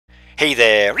Hey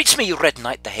there, it's me Red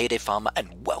Knight the Heyday Farmer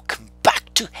and welcome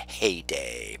back to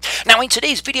Heyday. Now in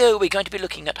today's video we're going to be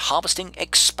looking at harvesting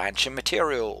expansion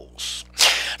materials.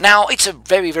 Now it's a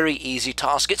very easy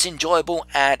task, it's enjoyable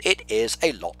and it is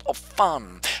a lot of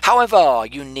fun. However,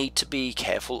 you need to be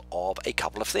careful of a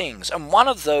couple of things, and one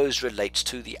of those relates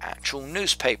to the actual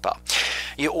newspaper.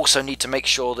 You also need to make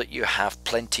sure that you have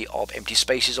plenty of empty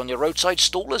spaces on your roadside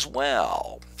stall as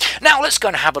well. Now let's go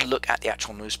and have a look at the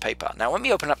actual newspaper. Now when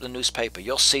we open up the newspaper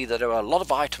you'll see that there are a lot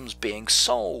of items being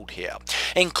sold here,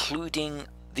 including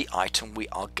the item we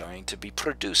are going to be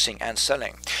producing and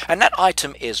selling, and that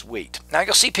item is wheat. Now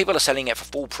you'll see people are selling it for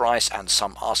full price and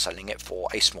some are selling it for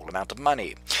a small amount of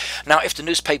money. Now if the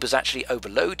newspaper is actually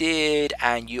overloaded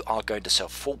and you are going to sell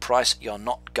full price, you're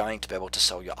not going to be able to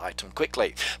sell your item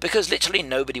quickly because literally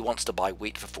nobody wants to buy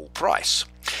wheat for full price.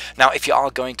 Now if you are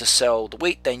going to sell the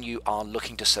wheat, then you are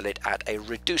looking to sell it at a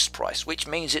reduced price, which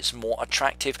means it's more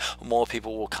attractive, more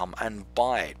people will come and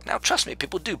buy it. Now trust me,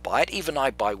 people do buy it, even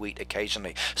I buy wheat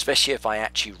occasionally, especially if I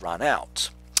actually run out.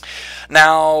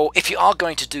 Now if you are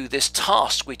going to do this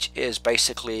task, which is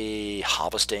basically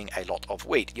harvesting a lot of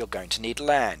wheat, you're going to need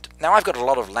land. Now I've got a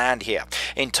lot of land here.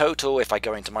 In total, if I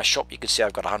go into my shop, you can see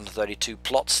I've got 132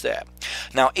 plots there.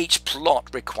 Now each plot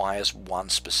requires one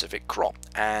specific crop,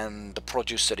 and the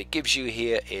produce that it gives you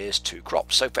here is 2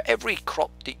 crops. So for every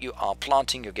crop that you are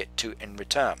planting, you get 2 in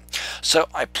return. So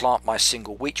I plant my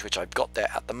single wheat, which I've got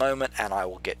there at the moment, and I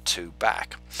will get 2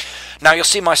 back. Now you'll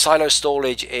see my silo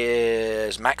storage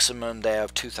is maximum there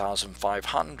of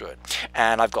 2,500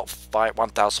 and I've got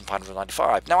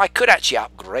 1,595. Now I could actually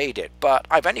upgrade it, but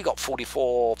I've only got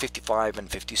 44, 55 and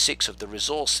 56 of the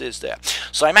resources there.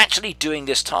 So I'm actually doing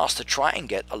this task to try and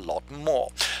get a lot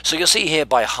more. So you'll see here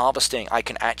by harvesting I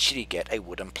can actually get a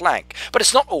wooden plank, but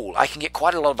it's not all. I can get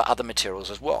quite a lot of other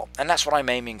materials as well, and that's what I'm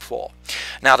aiming for.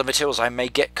 Now the materials I may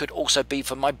get could also be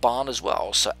for my barn as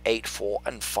well, so 8, 4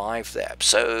 and 5 there.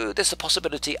 So there's a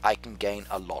possibility I can gain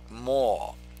a lot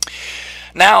more.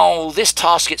 Now this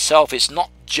task itself is not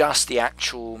just the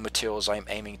actual materials I'm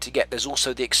aiming to get, there's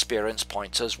also the experience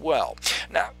points as well.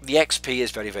 Now the XP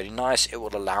is very nice, it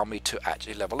will allow me to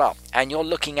actually level up, and you're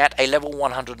looking at a level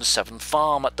 107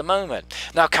 farm at the moment.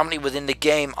 Now currently within the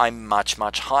game I'm much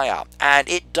higher, and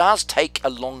it does take a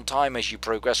long time as you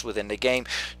progress within the game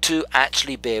to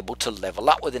actually be able to level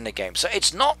up within the game. So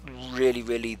it's not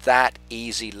really that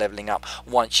easy leveling up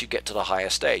once you get to the higher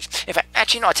stage. In fact,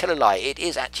 actually no, I tell a lie, it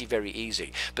is actually very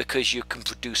easy because you can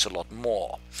produce a lot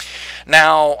more.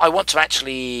 Now I want to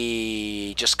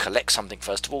actually just collect something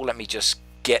first of all. Let me just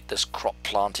get this crop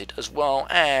planted as well,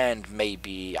 and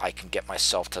maybe I can get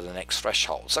myself to the next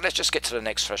threshold. So let's just get to the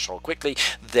next threshold quickly.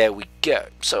 There we go.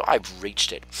 So I've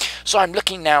reached it. So I'm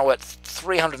looking now at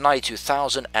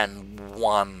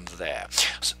 392,001 there.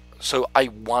 So I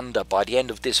wonder by the end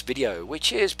of this video,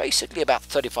 which is basically about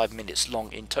 35 minutes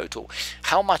long in total,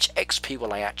 how much XP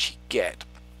will I actually get?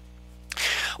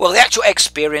 Well, the actual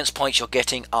experience points you're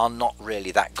getting are not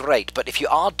really that great, but if you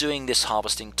are doing this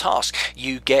harvesting task,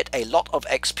 you get a lot of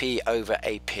XP over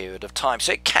a period of time.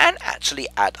 So it can actually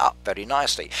add up very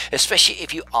nicely, especially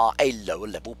if you are a lower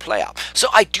level player. So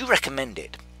I do recommend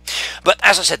it. But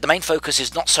as I said, the main focus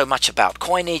is not so much about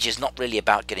coinage, it's not really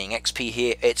about getting XP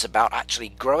here, it's about actually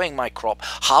growing my crop,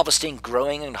 harvesting,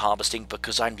 growing and harvesting,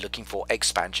 because I'm looking for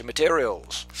expansion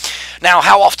materials. Now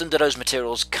how often do those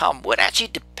materials come? Well, it actually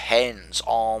depends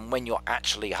on when you're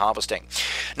actually harvesting.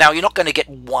 Now you're not going to get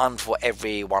one for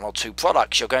every 1 or 2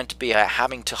 products, you're going to be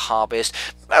having to harvest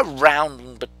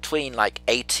around between like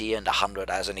 80 and 100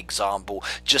 as an example,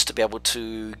 just to be able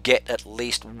to get at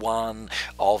least one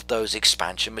of those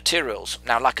expansion materials.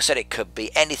 Now like I said, it could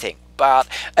be anything, but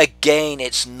again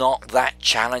it's not that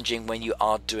challenging when you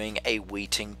are doing a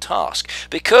wheating task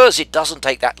because it doesn't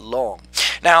take that long.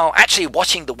 Now actually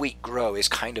watching the wheat grow is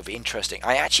kind of interesting.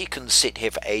 I actually can sit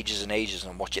here for ages and ages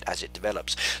and watch it as it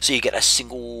develops. So you get a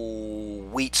single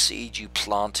wheat seed, you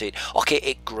plant it, okay,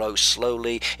 it grows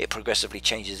slowly, it progressively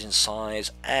changes in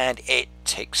size and it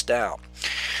ticks down.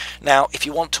 Now if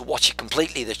you want to watch it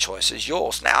completely, the choice is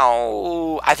yours.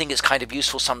 Now I think it's kind of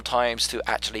useful sometimes to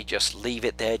actually just leave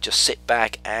it there, just sit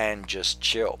back and just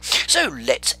chill. So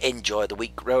let's enjoy the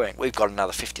wheat growing. We've got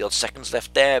another 50 odd seconds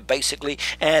left there basically,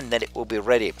 and then it will be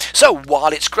ready. So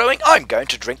while it's growing I'm going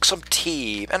to drink some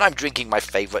tea, and I'm drinking my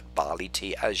favourite barley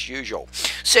tea as usual.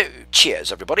 So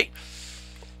cheers everybody.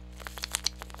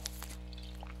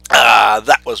 Ah,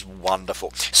 that was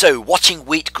wonderful. So watching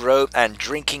wheat grow and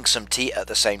drinking some tea at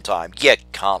the same time, you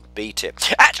can't beat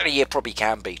it. Actually, you probably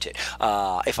can beat it.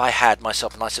 If I had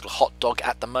myself a nice little hot dog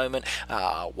at the moment,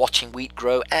 watching wheat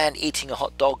grow and eating a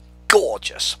hot dog,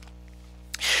 gorgeous.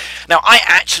 Now, I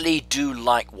actually do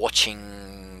like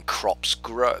watching crops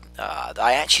grow.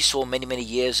 I actually saw many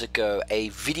years ago a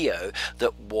video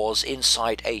that was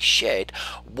inside a shed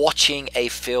watching a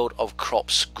field of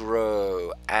crops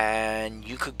grow, and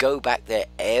you could go back there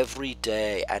every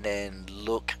day and then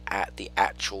look at the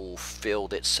actual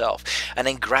field itself, and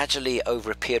then gradually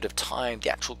over a period of time the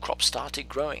actual crop started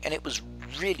growing, and it was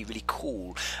really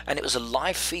cool, and it was a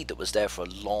live feed that was there for a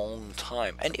long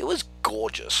time, and it was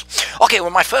gorgeous. Okay,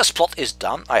 when my first plot is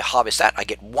done, I harvest that, I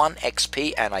get 1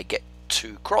 XP and I get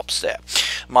 2 crops there.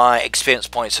 My experience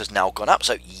points has now gone up,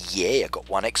 so yeah, I got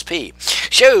 1 XP.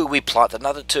 So we plant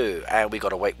another 2, and we got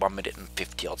to wait 1 minute and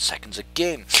 50 odd seconds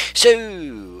again.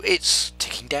 So it's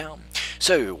ticking down.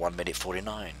 So 1 minute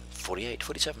 49, 48,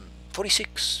 47,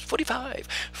 46, 45,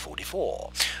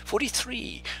 44,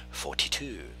 43,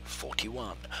 42,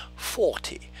 41,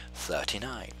 40,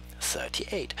 39,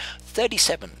 38,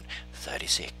 37,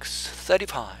 36,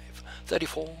 35,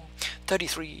 34,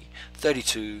 33,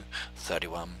 32,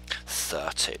 31,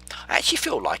 30. I actually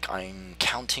feel like I'm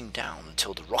counting down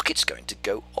until the rocket's going to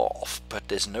go off, but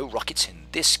there's no rockets in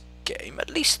this game, at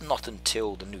least not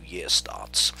until the new year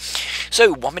starts.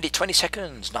 So 1 minute 20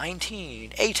 seconds,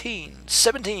 19, 18,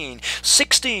 17,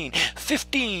 16,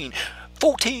 15,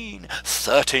 14,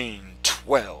 13,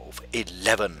 12,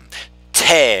 11,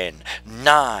 10,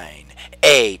 9,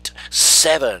 8,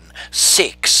 7,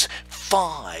 6,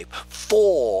 5,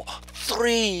 4,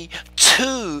 3,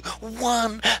 2,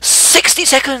 1, 60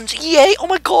 seconds! Yay! Oh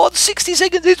my god, 60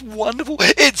 seconds is wonderful!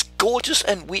 It's gorgeous,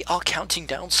 and we are counting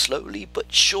down slowly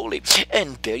but surely.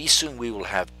 And very soon we will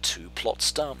have 2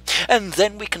 plots done. And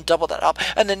then we can double that up,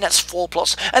 and then that's 4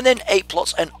 plots, and then 8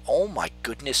 plots, and oh my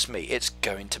goodness me, it's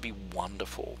going to be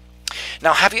wonderful.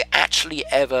 Now, have you actually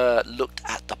ever looked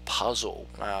at the puzzle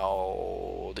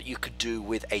that you could do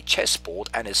with a chessboard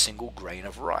and a single grain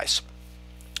of rice?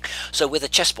 So with a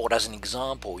chessboard as an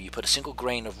example, you put a single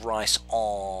grain of rice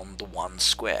on the one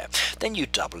square, then you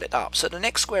double it up, so the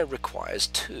next square requires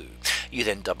 2, you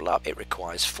then double up, it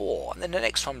requires 4, and then the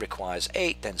next one requires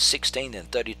 8, then 16, then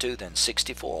 32, then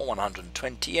 64,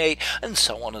 128, and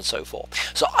so on and so forth.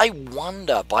 So I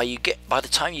wonder, by the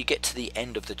time you get to the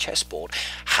end of the chessboard,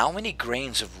 how many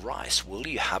grains of rice will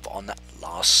you have on that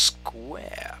last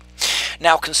square?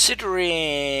 Now, considering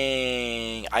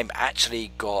I've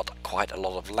actually got quite a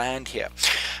lot of land here,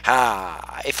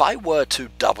 if I were to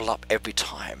double up every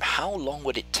time, how long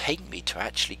would it take me to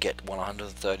actually get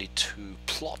 132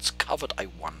 plots covered, I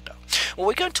wonder? Well,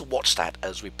 we're going to watch that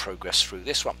as we progress through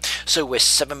this one. So we're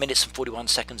 7 minutes and 41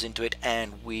 seconds into it,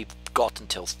 and we've got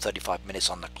until 35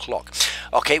 minutes on the clock.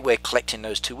 Okay, we're collecting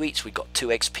those 2 wheats. We got 2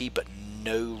 XP, but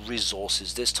no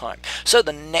resources this time, so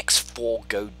the next 4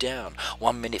 go down.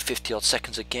 1 minute 50 odd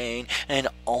seconds again, and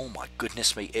oh my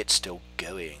goodness me, it's still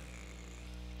going.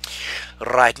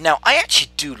 Right, now I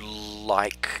actually do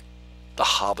like the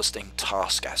harvesting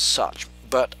task as such,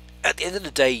 but at the end of the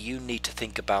day, you need to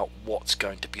think about what's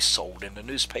going to be sold in the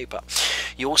newspaper.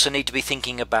 You also need to be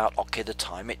thinking about, okay, the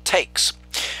time it takes.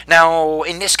 Now,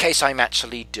 in this case, I'm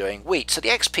actually doing wheat, so the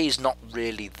XP is not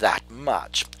really that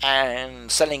much,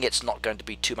 and selling it's not going to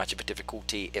be too much of a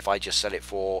difficulty if I just sell it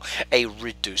for a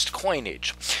reduced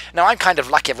coinage. Now, I'm kind of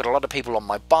lucky, I've got a lot of people on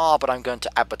my bar, but I'm going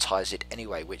to advertise it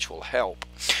anyway, which will help.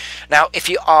 Now, if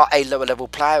you are a lower level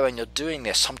player and you're doing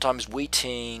this, sometimes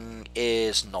wheating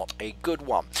is not a good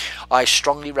one. I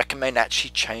strongly recommend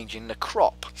actually changing the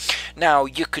crop. Now,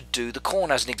 you could do the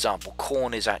corn as an example.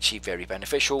 Corn is actually very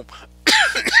beneficial.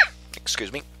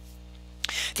 Excuse me.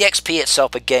 The XP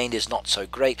itself again is not so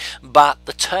great, but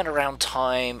the turnaround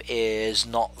time is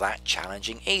not that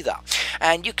challenging either,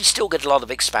 and you can still get a lot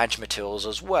of expansion materials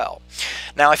as well.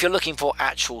 Now, if you're looking for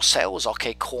actual sales,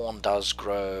 okay, corn does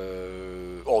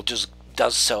grow, or does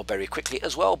sell very quickly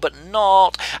as well, but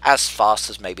not as fast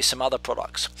as maybe some other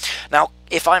products. Now,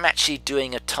 if I'm actually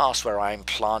doing a task where I'm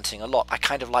planting a lot, I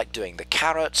kind of like doing the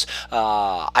carrots,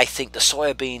 I think the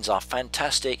soya beans are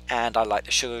fantastic, and I like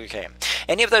the sugarcane.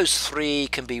 Any of those 3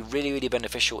 can be really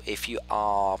beneficial if you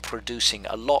are producing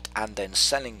a lot and then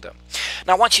selling them.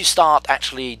 Now, once you start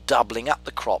actually doubling up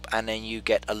the crop, and then you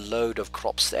get a load of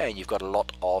crops there, and you've got a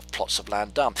lot of plots of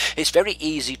land done, it's very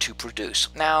easy to produce.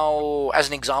 Now, as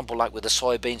an example, like with the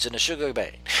soybeans and the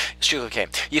sugarcane,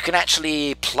 you can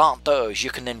actually plant those. You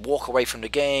can then walk away from the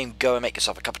game, go and make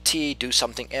yourself a cup of tea, do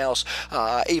something else,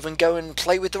 even go and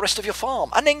play with the rest of your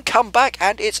farm, and then come back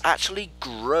and it's actually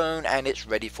grown and it's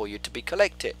ready for you to be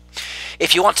collected.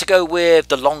 If you want to go with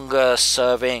the longer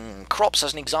serving crops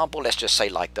as an example, let's just say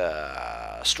like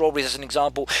the strawberries as an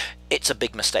example, it's a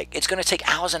big mistake. It's going to take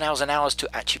hours and hours and hours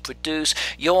to actually produce.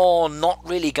 You're not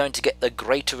really going to get the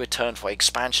greater return for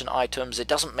expansion items. It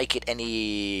doesn't make it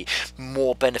any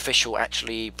more beneficial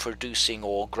actually producing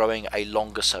or growing a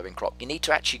longer serving crop. You need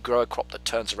to actually grow a crop that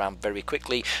turns around very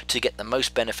quickly to get the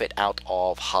most benefit out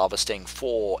of harvesting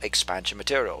for expansion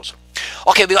materials.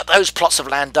 Okay, we got those plots of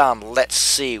land done. Let's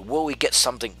see, will we get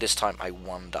something this time, I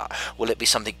wonder? Will it be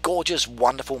something gorgeous,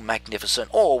 wonderful, magnificent,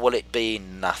 or will it be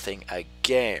nothing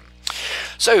again?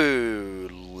 So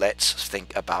let's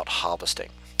think about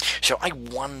harvesting. So I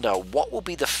wonder what will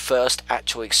be the first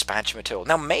actual expansion material.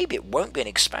 Now maybe it won't be an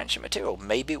expansion material,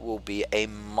 maybe it will be a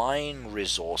mine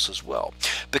resource as well,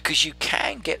 because you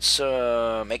can get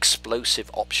some explosive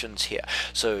options here.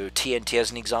 So TNT as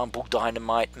an example,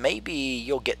 dynamite, maybe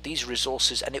you'll get these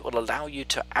resources and it will allow you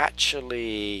to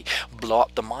actually blow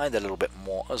up the mine a little bit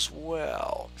more as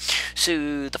well.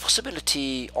 So the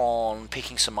possibility on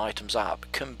picking some items up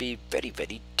can be very,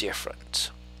 very different.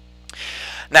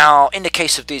 Now, in the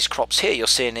case of these crops here, you're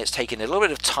seeing it's taking a little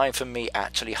bit of time for me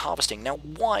actually harvesting. Now,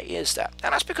 why is that?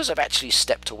 And that's because I've actually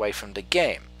stepped away from the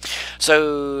game.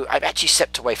 So I've actually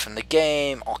stepped away from the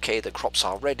game. Okay, the crops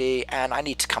are ready and I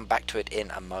need to come back to it in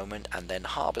a moment and then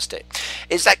harvest it.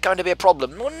 Is that going to be a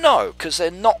problem? Well, no, because they're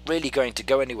not really going to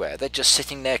go anywhere. They're just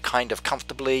sitting there kind of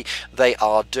comfortably. They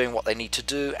are doing what they need to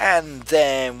do, and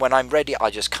then when I'm ready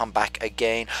I just come back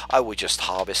again. I will just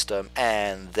harvest them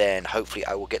and then hopefully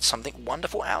I will get something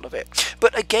wonderful out of it.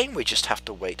 But again, we just have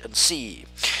to wait and see.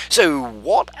 So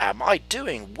what am I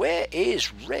doing? Where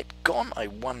is Red gone, I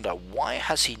wonder? Why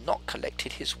has he not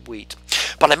collected his wheat?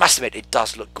 But I must admit, it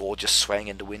does look gorgeous swaying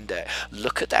in the wind there.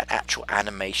 Look at that actual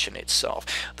animation itself.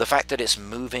 The fact that it's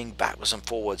moving backwards and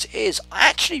forwards is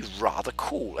actually rather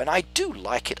cool, and I do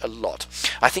like it a lot.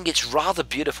 I think it's rather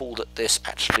beautiful that this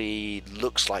actually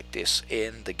looks like this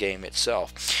in the game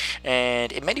itself,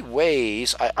 and in many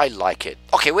ways I like it.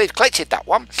 Okay, we've collected that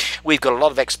one. We've got a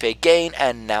lot of XP again,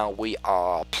 and now we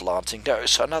are planting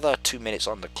those. So another 2 minutes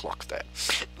on the clock there.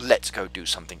 Let's go do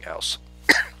something else.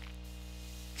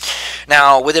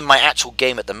 Now, within my actual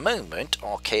game at the moment,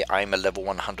 okay, I'm a level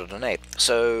 108.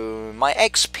 So my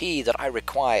XP that I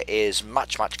require is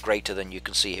much, much greater than you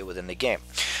can see here within the game.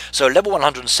 So level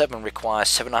 107 requires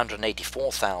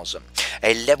 784,000.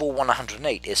 A level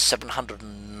 108 is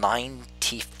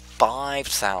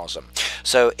 795,000.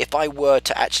 So if I were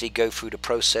to actually go through the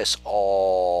process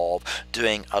of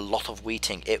doing a lot of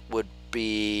wheating, it would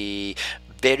be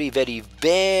very, very,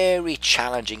 very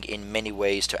challenging in many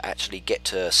ways to actually get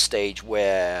to a stage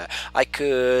where I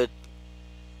could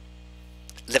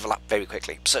level up very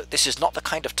quickly. So this is not the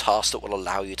kind of task that will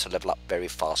allow you to level up very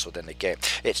fast within the game.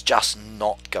 It's just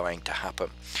not going to happen.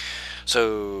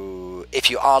 So if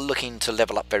you are looking to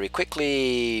level up very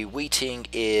quickly, wheating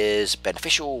is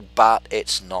beneficial, but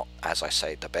it's not, as I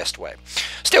say, the best way.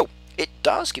 Still, it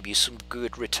does give you some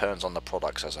good returns on the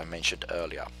products, as I mentioned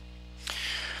earlier.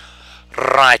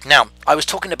 Right, now, I was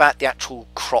talking about the actual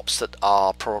crops that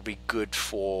are probably good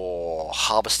for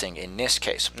harvesting in this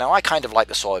case. Now, I kind of like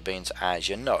the soybeans, as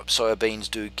you know.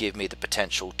 Soybeans do give me the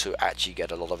potential to actually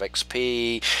get a lot of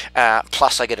XP,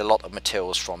 plus I get a lot of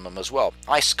materials from them as well.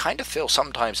 I kind of feel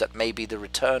sometimes that maybe the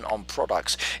return on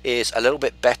products is a little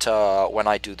bit better when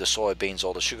I do the soybeans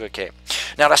or the sugarcane.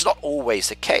 Now, that's not always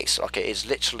the case, okay? It's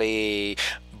literally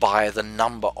by the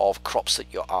number of crops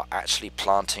that you are actually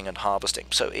planting and harvesting.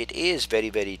 So it is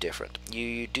very, very different.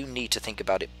 You do need to think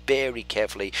about it very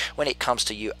carefully when it comes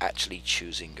to you actually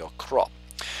choosing your crop.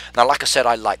 Now, like I said,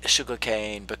 I like the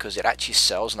sugarcane because it actually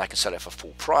sells and I can sell it for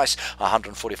full price.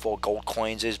 144 gold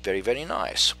coins is very, very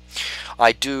nice.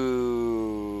 I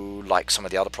do like some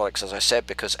of the other products, as I said,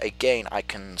 because again, I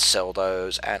can sell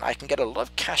those and I can get a lot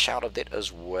of cash out of it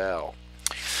as well.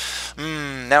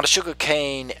 Now the sugar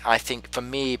cane, I think for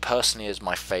me personally is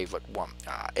my favorite one.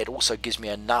 It also gives me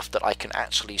enough that I can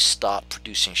actually start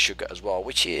producing sugar as well,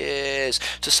 which is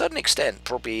to a certain extent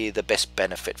probably the best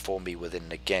benefit for me within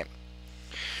the game.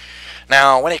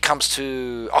 Now, when it comes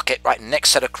to, okay, right,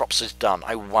 next set of crops is done.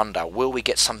 I wonder, will we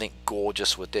get something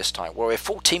gorgeous with this time? Well, we're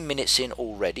 14 minutes in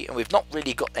already, and we've not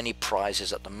really got any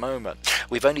prizes at the moment.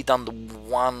 We've only done the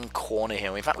one corner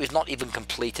here. In fact, we've not even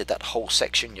completed that whole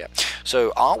section yet.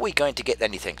 So, are we going to get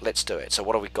anything? Let's do it. So,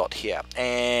 what have we got here?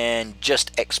 And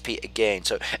just XP again.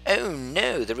 So, oh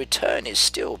no, the return is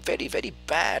still very, very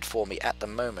bad for me at the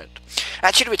moment.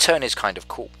 Actually, the return is kind of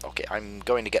cool. Okay, I'm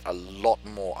going to get a lot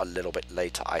more a little bit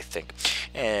later, I think.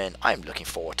 And I'm looking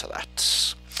forward to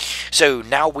that. So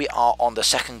now we are on the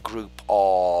second group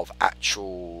of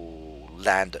actual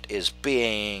land that is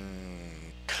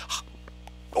being,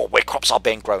 or where crops are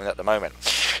being grown at the moment.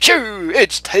 Shoo!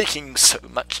 It's taking so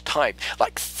much time,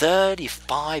 like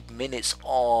 35 minutes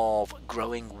of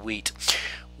growing wheat.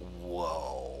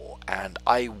 Whoa. And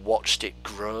I watched it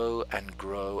grow and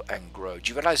grow and grow. Do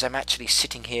you realize I'm actually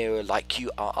sitting here like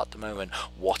you are at the moment,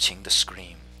 watching the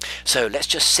screen? So let's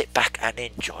just sit back and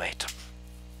enjoy it.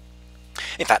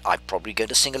 In fact, I'm probably going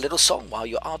to sing a little song while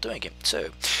you are doing it. So,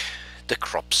 the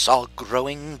crops are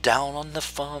growing down on the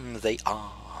farm, they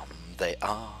are.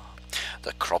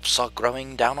 The crops are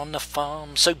growing down on the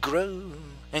farm, so grow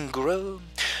and grow.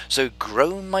 So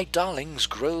grow, my darlings,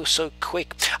 grow so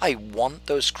quick. I want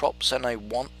those crops and I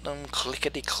want them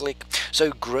clickety-click.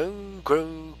 So grow,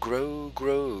 grow, grow,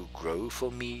 grow, grow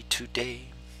for me today.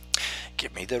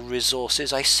 Give me the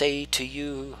resources, I say to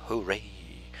you, hooray,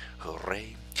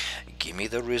 hooray. Give me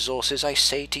the resources, I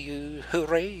say to you,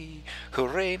 hooray,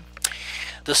 hooray.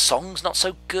 The song's not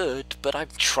so good, but I'm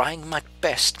trying my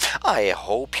best. I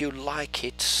hope you like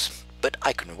it, but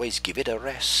I can always give it a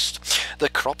rest. The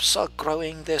crops are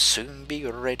growing, they'll soon be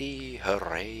ready.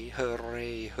 Hooray,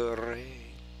 hooray, hooray.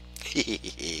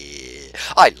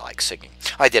 I like singing.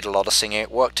 I did a lot of singing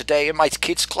at work today in my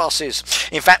kids' classes.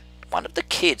 In fact, one of the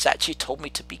kids actually told me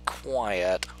to be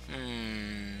quiet.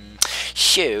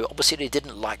 Shoo, obviously they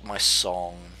didn't like my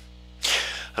song.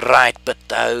 Right, but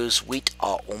those wheat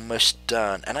are almost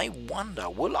done, and I wonder,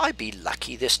 will I be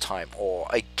lucky this time, or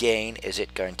again is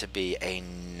it going to be a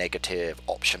negative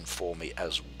option for me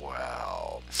as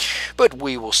well? But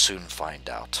we will soon find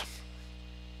out.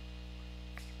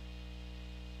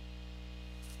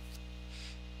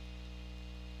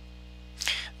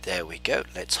 There we go,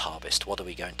 let's harvest. What are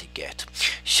we going to get?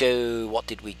 So, what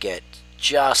did we get?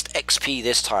 Just XP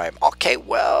this time. Okay,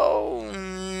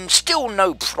 well, still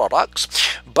no products,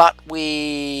 but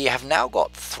we have now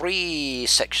got 3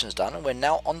 sections done, and we're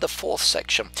now on the 4th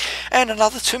section. And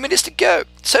another 2 minutes to go.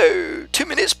 So, 2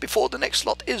 minutes before the next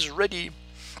lot is ready.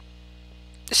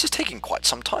 This is taking quite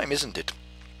some time, isn't it?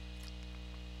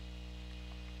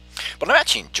 But I'm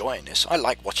actually enjoying this. I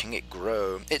like watching it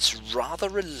grow. It's rather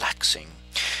relaxing.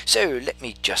 So, let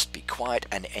me just be quiet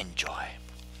and enjoy.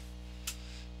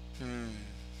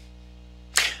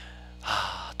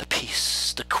 The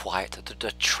peace, the quiet,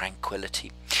 the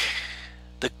tranquility,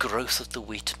 the growth of the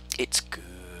wheat, it's good.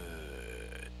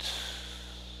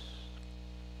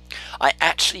 I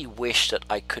actually wish that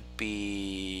I could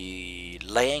be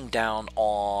laying down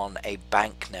on a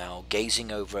bank now,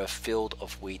 gazing over a field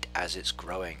of wheat as it's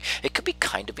growing. It could be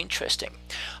kind of interesting.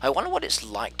 I wonder what it's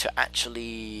like to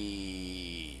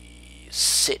actually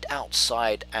sit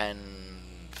outside and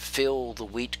feel the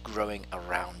wheat growing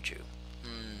around you.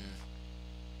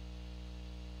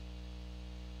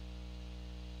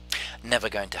 Never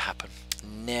going to happen.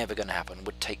 Never going to happen.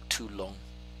 Would take too long.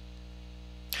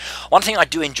 One thing I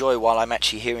do enjoy while I'm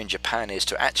actually here in Japan is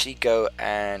to actually go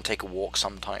and take a walk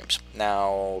sometimes.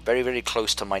 Now, very, very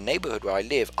close to my neighborhood where I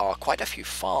live are quite a few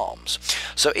farms.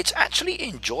 So it's actually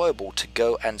enjoyable to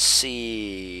go and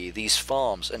see these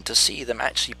farms and to see them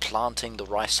actually planting the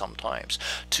rice sometimes.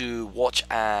 To watch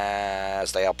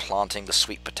as they are planting the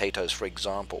sweet potatoes, for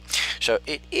example. So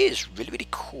it is really, really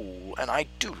cool, and I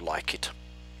do like it.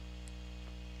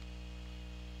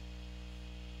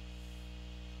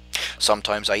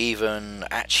 Sometimes I even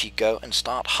actually go and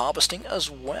start harvesting as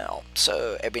well.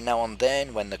 So every now and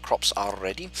then when the crops are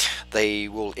ready, they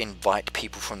will invite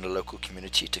people from the local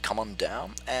community to come on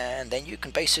down, and then you can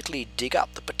basically dig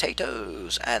up the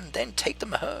potatoes and then take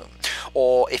them home.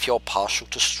 Or if you're partial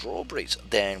to strawberries,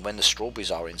 then when the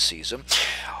strawberries are in season,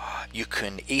 you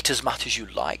can eat as much as you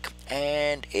like,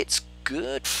 and it's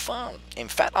good fun. In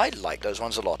fact, I like those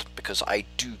ones a lot because I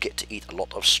do get to eat a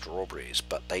lot of strawberries,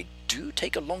 but they do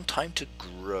take a long time to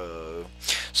grow,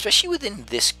 especially within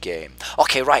this game.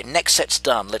 Okay, right, next set's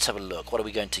done. Let's have a look. What are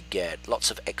we going to get? Lots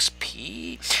of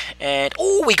XP, and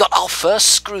oh, we got our first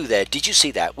screw there. Did you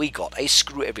see that? We got a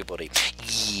screw, everybody.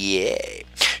 Yeah.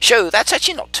 So that's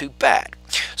actually not too bad.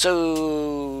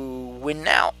 So we're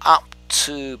now up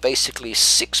to basically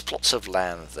 6 plots of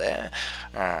land there.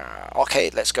 Okay,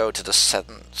 let's go to the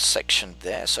 7th section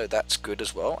there, so that's good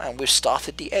as well, and we've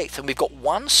started the 8th, and we've got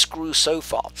 1 screw so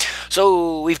far.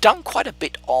 So we've done quite a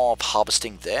bit of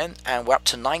harvesting there, and we're up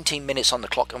to 19 minutes on the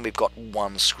clock, and we've got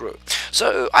 1 screw.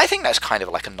 So I think that's kind of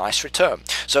like a nice return.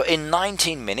 So in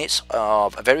 19 minutes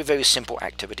of a very, very simple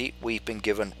activity, we've been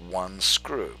given 1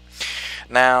 screw.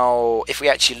 Now, if we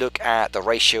actually look at the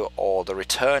ratio or the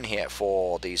return here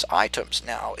for these items,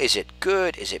 now, is it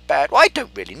good? Is it bad? Well, I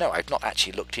don't really know. I've not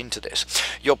actually looked into this.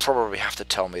 You'll probably have to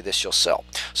tell me this yourself.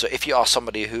 So if you are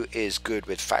somebody who is good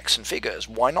with facts and figures,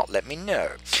 why not let me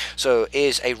know? So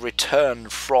is a return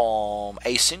from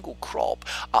a single crop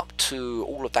up to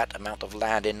all of that amount of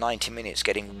land in 90 minutes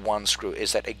getting one screw,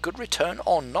 is that a good return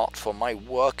or not for my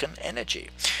work and energy?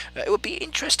 It would be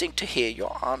interesting to hear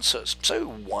your answers, so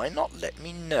why not let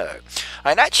me know?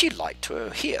 I'd actually like to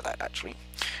hear that actually.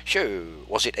 So,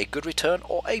 was it a good return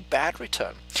or a bad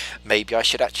return? Maybe I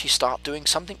should actually start doing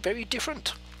something very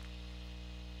different.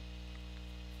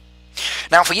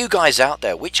 Now, for you guys out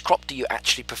there, which crop do you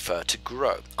actually prefer to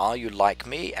grow? Are you like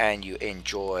me and you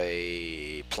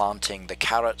enjoy planting the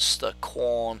carrots, the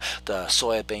corn, the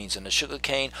soybeans and the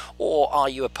sugarcane, or are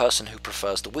you a person who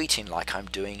prefers the wheating like I'm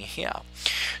doing here?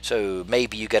 So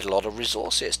maybe you get a lot of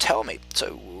resources. Tell me.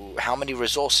 So how many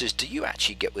resources do you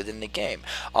actually get within the game?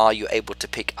 Are you able to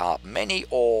pick up many,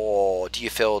 or do you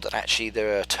feel that actually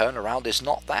the turnaround is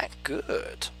not that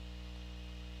good?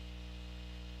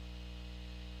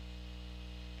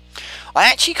 I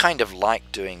actually kind of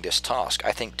like doing this task.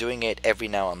 I think doing it every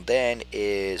now and then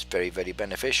is very, very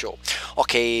beneficial.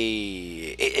 Okay,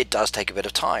 it does take a bit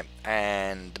of time,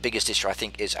 and the biggest issue I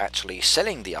think is actually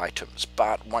selling the items,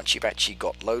 but once you've actually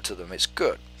got loads of them, it's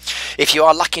good. If you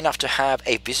are lucky enough to have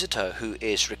a visitor who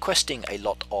is requesting a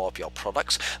lot of your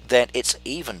products, then it's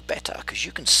even better because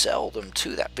you can sell them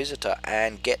to that visitor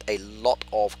and get a lot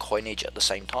of coinage at the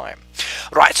same time.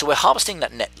 Right, so we're harvesting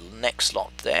that next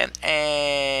lot there,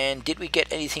 and did we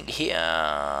get anything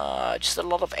here? Just a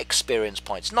lot of experience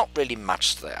points, not really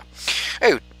much there.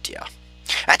 Oh dear.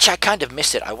 Actually, I kind of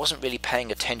missed it. I wasn't really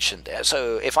paying attention there,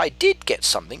 so if I did get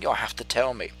something, you'll have to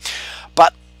tell me.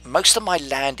 But most of my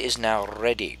land is now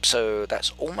ready, so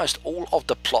that's almost all of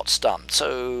the plots done.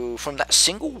 So from that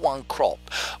single one crop,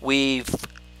 we've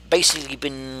basically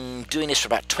been doing this for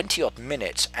about 20 odd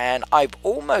minutes, and I've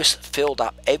almost filled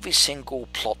up every single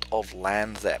plot of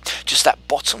land there. Just that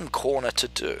bottom corner to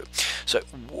do. So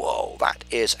whoa, that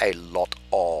is a lot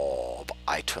of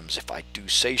items if I do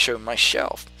say so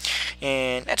myself,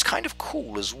 and that's kind of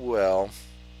cool as well.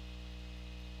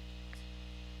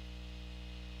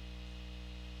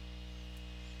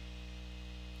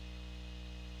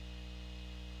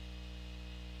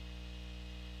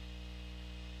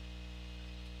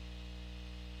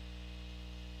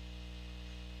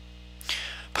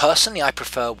 Personally, I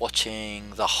prefer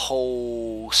watching the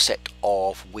whole set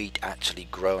of wheat actually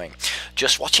growing.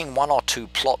 Just watching one or two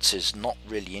plots is not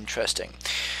really interesting.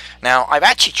 Now, I've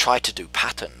actually tried to do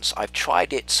patterns. I've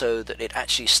tried it so that it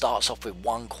actually starts off with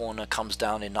one corner, comes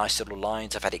down in nice little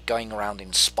lines. I've had it going around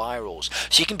in spirals.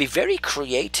 So you can be very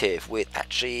creative with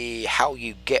actually how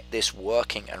you get this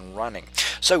working and running.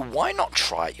 So why not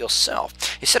try it yourself?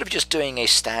 Instead of just doing a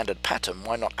standard pattern,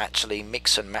 why not actually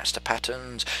mix and match the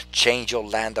patterns, change your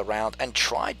land around, and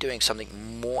try doing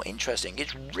something more interesting?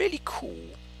 It's really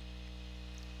cool.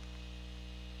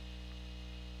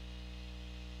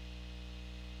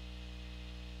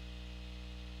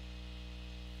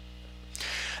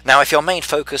 Now, if your main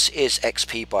focus is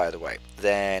XP, by the way,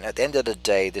 then at the end of the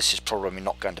day, this is probably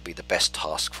not going to be the best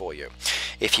task for you.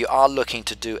 If you are looking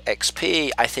to do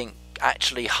XP, I think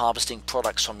actually harvesting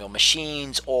products from your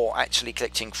machines or actually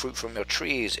collecting fruit from your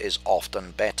trees is often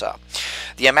better.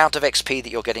 The amount of XP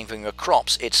that you're getting from your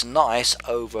crops, it's nice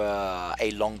over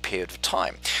a long period of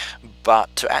time,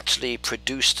 but to actually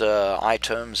produce the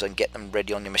items and get them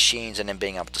ready on your machines and then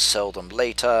being able to sell them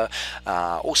later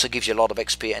also gives you a lot of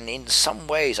XP, and in some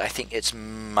ways I think it's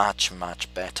much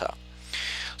better.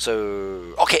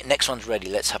 So, okay, next one's ready.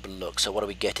 Let's have a look. So what are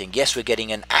we getting? Yes, we're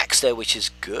getting an axe there, which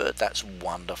is good. That's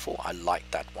wonderful. I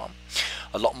like that one.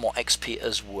 A lot more XP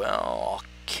as well.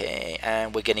 Okay,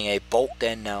 and we're getting a bolt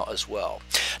there now as well.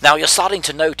 Now you're starting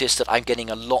to notice that I'm getting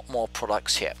a lot more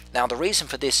products here. Now the reason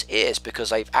for this is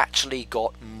because I've actually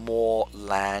got more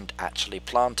land actually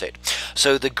planted.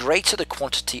 So the greater the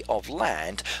quantity of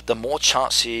land, the more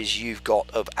chances you've got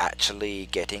of actually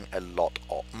getting a lot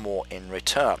more in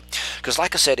return. Because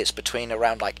like I said, it's between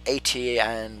around like 80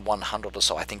 and 100 or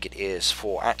so, I think it is,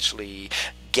 for actually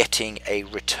getting a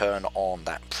return on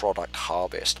that product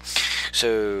harvest.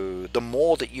 So the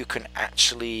more that you can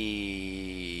actually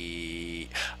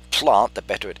plant, the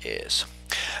better it is.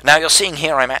 Now you're seeing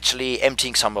here I'm actually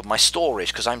emptying some of my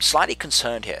storage because I'm slightly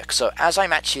concerned here. So as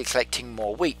I'm actually collecting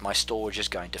more wheat, my storage is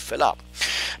going to fill up.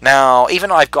 Now even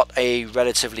though I've got a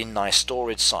relatively nice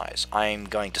storage size, I'm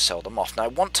going to sell them off. Now I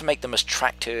want to make them as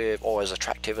attractive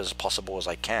as possible as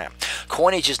I can.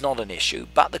 Coinage is not an issue,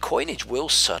 but the coinage will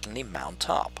certainly mount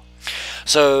up.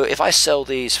 So if I sell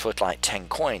these for like 10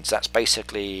 coins, that's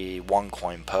basically 1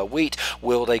 coin per wheat.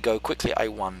 Will they go quickly? I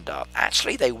wonder.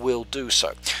 Actually, they will do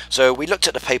so. So we looked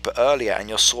at the paper earlier and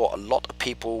you saw a lot of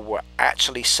people were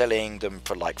actually selling them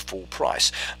for like full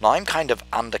price. Now I'm kind of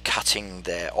undercutting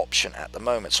their option at the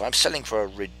moment, so I'm selling for a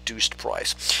reduced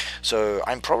price. So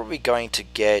I'm probably going to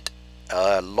get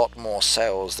a lot more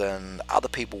sales than other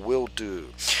people will do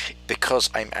because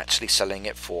I'm actually selling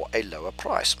it for a lower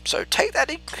price. So take that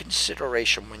in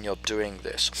consideration when you're doing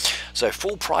this. So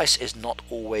full price is not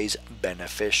always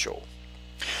beneficial.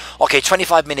 Okay,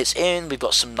 25 minutes in, we've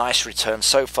got some nice returns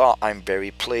so far. I'm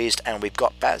very pleased, and we've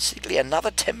got basically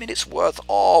another 10 minutes worth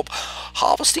of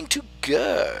harvesting to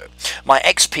go. My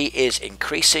XP is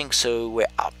increasing, so we're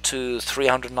up to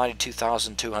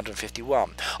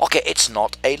 392,251. Okay, it's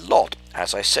not a lot.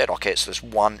 As I said, okay, it's just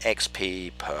 1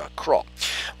 XP per crop.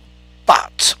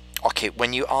 But, okay,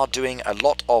 when you are doing a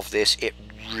lot of this, it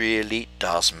really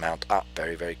does mount up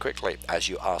very, very quickly, as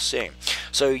you are seeing.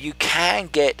 So you can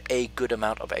get a good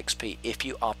amount of XP if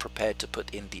you are prepared to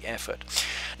put in the effort.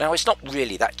 Now it's not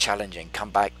really that challenging. Come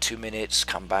back 2 minutes,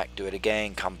 come back, do it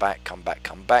again, come back, come back,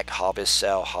 come back, harvest,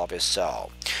 sell, harvest,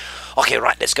 sell. Okay,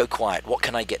 right, let's go quiet. What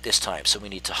can I get this time? So we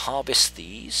need to harvest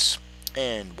these,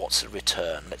 and what's the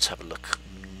return? Let's have a look.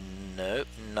 No,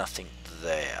 nothing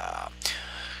there.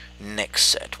 Next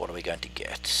set, what are we going to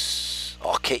get?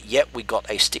 Okay, yep, we got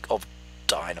a stick of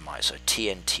dynamite, so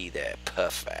TNT there,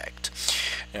 perfect.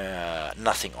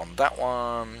 Nothing on that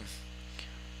one.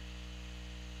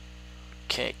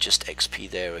 Okay, just XP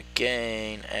there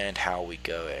again, and how are we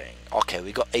going? Okay,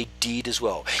 we got a deed as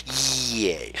well.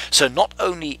 Yay! So not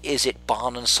only is it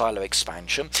barn and silo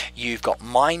expansion, you've got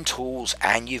mine tools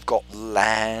and you've got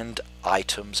land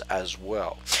items as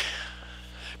well.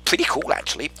 Pretty cool,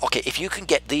 actually. Okay, if you can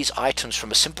get these items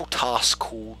from a simple task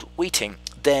called wheating,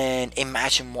 then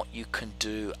imagine what you can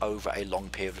do over a long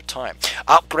period of time.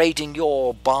 Upgrading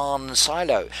your barn and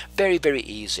silo, very, very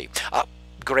easy.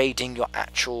 Upgrading your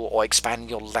actual or expanding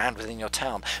your land within your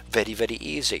town, very, very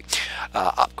easy.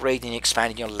 Upgrading and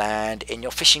expanding your land in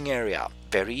your fishing area,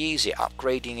 very easy.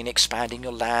 Upgrading and expanding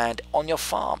your land on your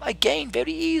farm, again,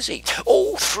 very easy.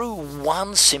 All through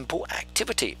one simple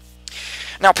activity.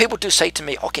 Now people do say to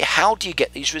me, okay, how do you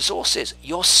get these resources?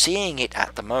 You're seeing it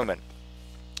at the moment.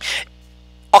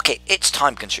 Okay, it's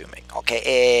time consuming.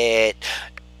 Okay,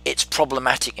 it's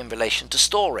problematic in relation to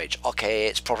storage. Okay,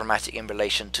 it's problematic in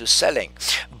relation to selling,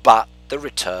 but the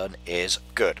return is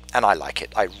good and I like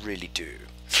it. I really do.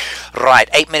 Right,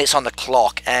 8 minutes on the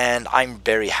clock and I'm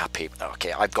very happy.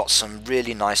 Okay, I've got some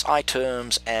really nice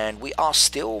items and we are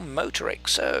still motoring,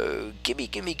 so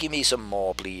gimme some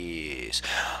more, please.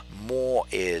 More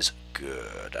is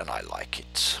good and I like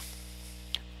it.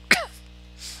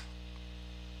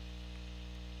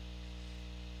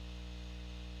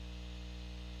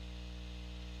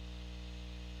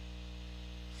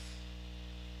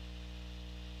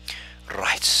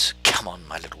 Right, come on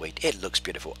my little wheat, it looks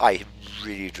beautiful. I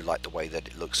really do like the way that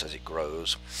it looks as it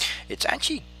grows. It's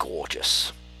actually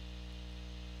gorgeous.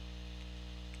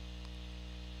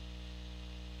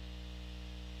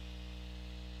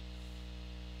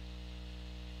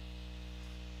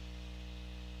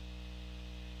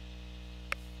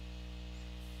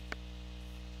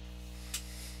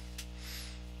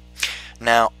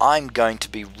 Now I'm going to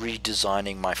be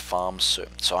redesigning my farm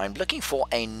soon, so I'm looking for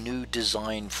a new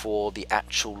design for the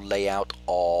actual layout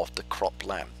of the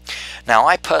cropland. Now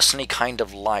I personally kind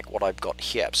of like what I've got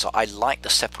here, so I like the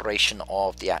separation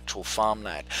of the actual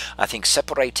farmland. I think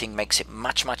separating makes it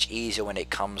much easier when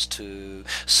it comes to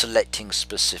selecting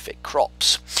specific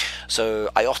crops.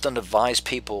 So I often advise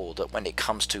people that when it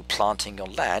comes to planting your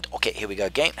land, okay, here we go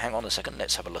again, hang on a second,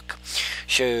 let's have a look.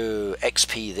 Show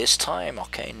XP this time.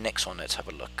 Okay, next one, let's have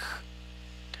a look.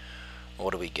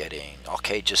 What are we getting?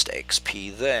 Okay, just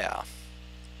XP there.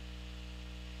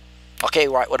 Okay,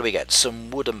 right, what do we get? Some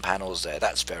wooden panels there.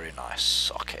 That's very nice.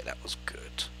 Okay, that was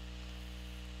good.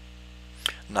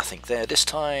 Nothing there this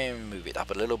time. Move it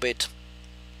up a little bit.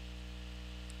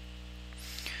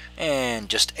 And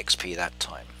just XP that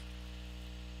time.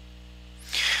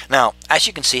 Now, as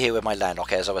you can see here with my land,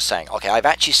 okay, as I was saying, okay, I've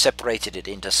actually separated it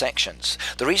into sections.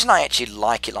 The reason I actually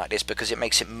like it like this because it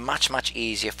makes it much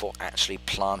easier for actually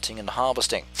planting and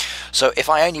harvesting. So if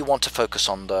I only want to focus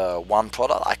on the one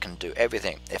product, I can do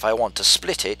everything. If I want to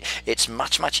split it, it's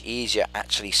much easier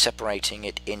actually separating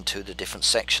it into the different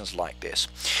sections like this.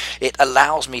 It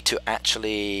allows me to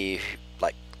actually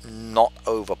not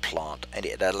overplant, and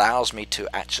it allows me to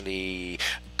actually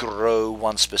grow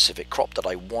one specific crop that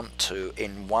I want to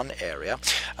in one area,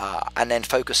 and then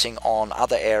focusing on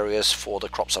other areas for the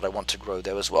crops that I want to grow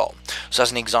there as well. So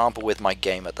as an example, with my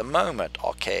game at the moment,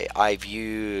 okay, I've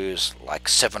used like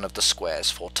 7 of the squares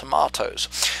for tomatoes.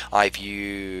 I've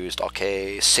used,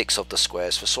 okay, 6 of the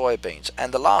squares for soybeans,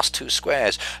 and the last 2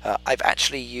 squares I've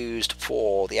actually used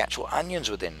for the actual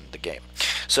onions within the game.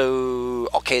 So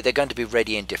okay, they're going to be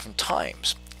ready in different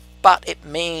times, but it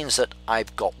means that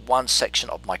I've got one section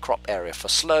of my crop area for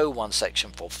slow, one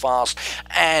section for fast,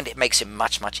 and it makes it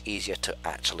much easier to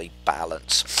actually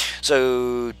balance.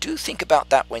 So do think about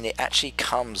that when it actually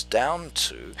comes down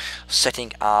to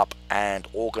setting up and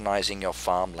organizing your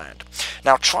farmland.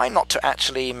 Now try not to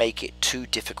actually make it too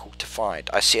difficult to find.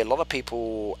 I see a lot of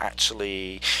people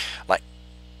actually like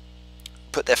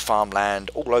put their farmland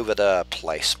all over the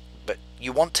place, but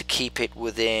you want to keep it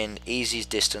within easy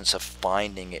distance of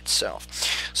finding itself.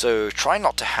 So try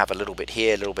not to have a little bit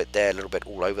here, a little bit there, a little bit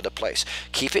all over the place.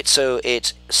 Keep it so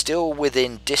it's still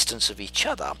within distance of each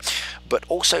other, but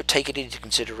also take it into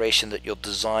consideration that your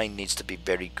design needs to be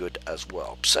very good as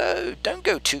well. So don't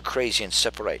go too crazy and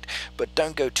separate, but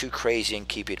don't go too crazy and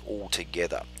keep it all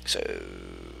together. So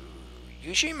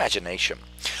use your imagination.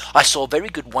 I saw a very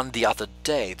good one the other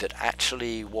day that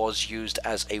actually was used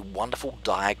as a wonderful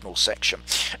diagonal section,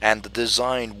 and the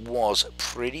design was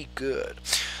pretty good.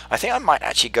 I think I might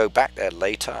actually go back there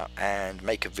later and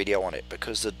make a video on it,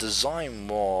 because the design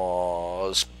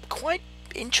was quite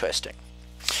interesting.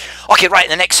 Okay, right,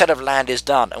 the next set of land is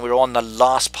done, and we're on the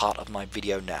last part of my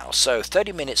video now. So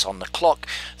 30 minutes on the clock,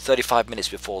 35 minutes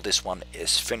before this one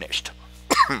is finished.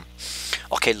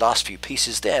 Okay, last few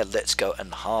pieces there. Let's go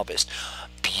and harvest.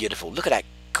 Beautiful. Look at that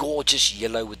gorgeous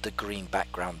yellow with the green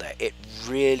background there. It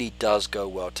really does go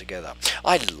well together.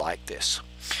 I like this.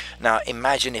 Now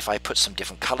imagine if I put some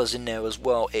different colors in there as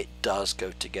well. It does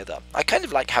go together. I kind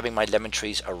of like having my lemon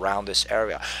trees around this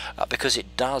area because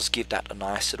it does give that a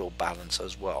nice little balance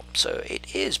as well. So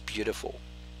it is beautiful.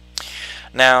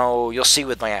 Now you'll see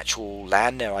with my actual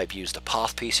land there, I've used the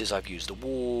path pieces, I've used the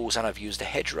walls, and I've used the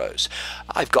hedgerows.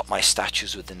 I've got my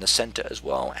statues within the center as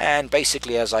well, and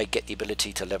basically as I get the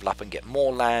ability to level up and get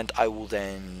more land, I will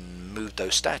then move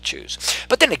those statues.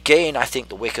 But then again, I think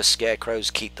the wicker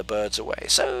scarecrows keep the birds away,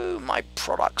 so my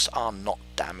products are not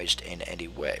damaged in any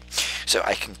way. So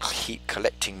I can keep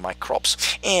collecting my crops,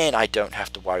 and I don't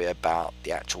have to worry about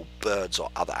the actual birds or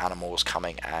other animals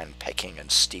coming and pecking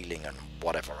and stealing and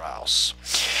whatever else.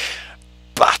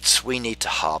 But we need to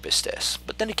harvest this.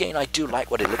 But then again, I do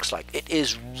like what it looks like. It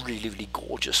is really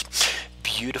gorgeous.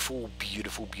 Beautiful,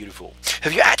 beautiful, beautiful.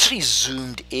 Have you actually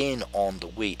zoomed in on the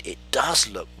wheat? It does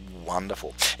look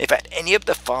wonderful. In fact, any of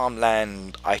the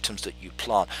farmland items that you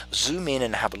plant, zoom in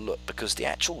and have a look, because the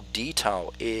actual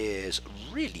detail is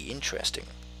really interesting.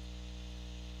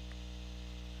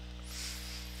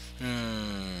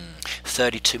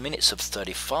 32 minutes of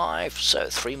 35, so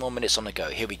 3 more minutes on the go.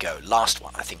 Here we go, last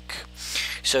one I think.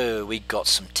 So we got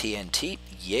some TNT,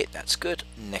 yeah, that's good.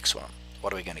 Next one,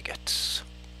 what are we going to get?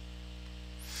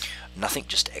 Nothing,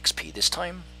 just XP this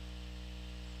time.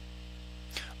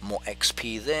 More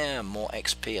XP there, more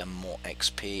XP and more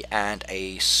XP, and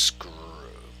a screw.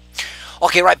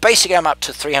 Okay, right, basically I'm up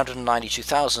to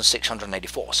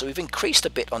 392,684, so we've increased a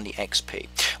bit on the XP.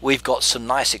 We've got some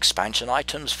nice expansion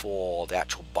items for the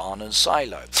actual barn and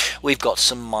silo. We've got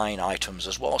some mine items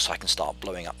as well, so I can start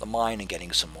blowing up the mine and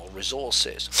getting some more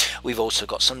resources. We've also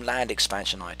got some land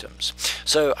expansion items,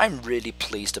 so I'm really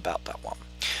pleased about that one.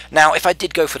 Now, if I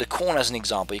did go for the corn as an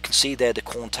example, you can see there the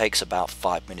corn takes about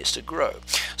 5 minutes to grow.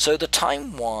 So the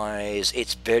time-wise,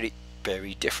 it's very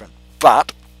different,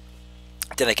 but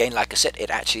then again, like I said, it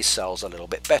actually sells a little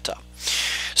bit better.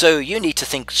 So you need to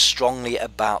think strongly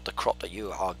about the crop that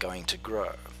you are going to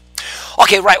grow.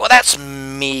 Okay, right, well that's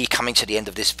me coming to the end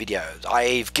of this video.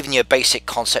 I've given you a basic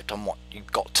concept on what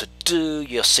you've got to do.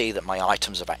 You'll see that my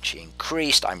items have actually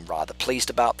increased. I'm rather pleased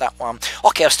about that one.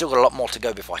 Okay, I've still got a lot more to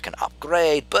go before I can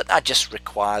upgrade, but that just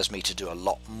requires me to do a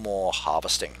lot more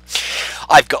harvesting.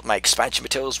 I've got my expansion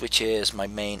materials, which is my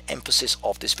main emphasis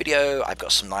of this video. I've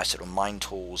got some nice little mine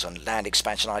tools and land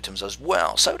expansion items as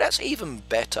well, so that's even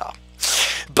better.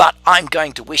 But I'm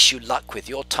going to wish you luck with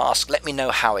your task. Let me know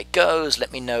how it goes.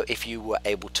 Let me know if you were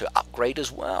able to upgrade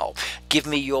as well. Give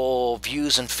me your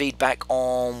views and feedback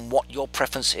on what your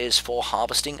preference is for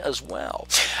harvesting as well.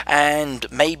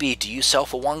 And maybe, do you sell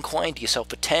for 1 coin? Do you sell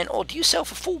for 10? Or do you sell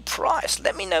for full price?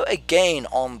 Let me know again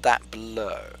on that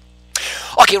below.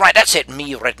 Okay. Okay, right, that's it.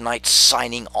 Me, Red Knight,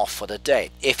 signing off for the day.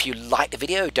 If you like the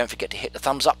video, don't forget to hit the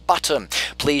thumbs up button.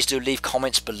 Please do leave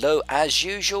comments below as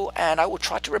usual, and I will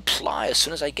try to reply as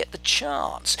soon as I get the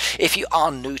chance. If you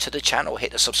are new to the channel,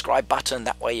 hit the subscribe button.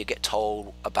 That way you get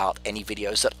told about any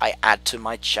videos that I add to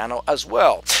my channel as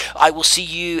well. I will see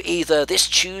you either this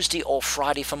Tuesday or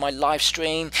Friday for my live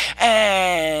stream,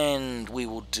 and we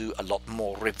will do a lot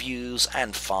more reviews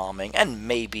and farming, and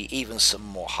maybe even some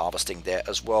more harvesting there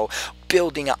as well,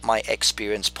 building up my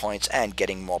experience points and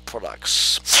getting more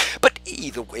products. But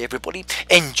either way, everybody,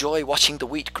 enjoy watching the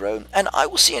wheat grow, and I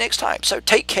will see you next time. So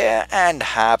take care and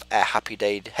have a happy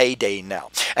day, heyday now.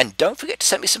 And don't forget to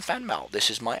send me some fan mail. This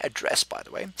is my address, by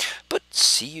the way. But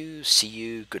see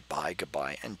you,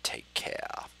 goodbye, and take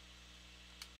care.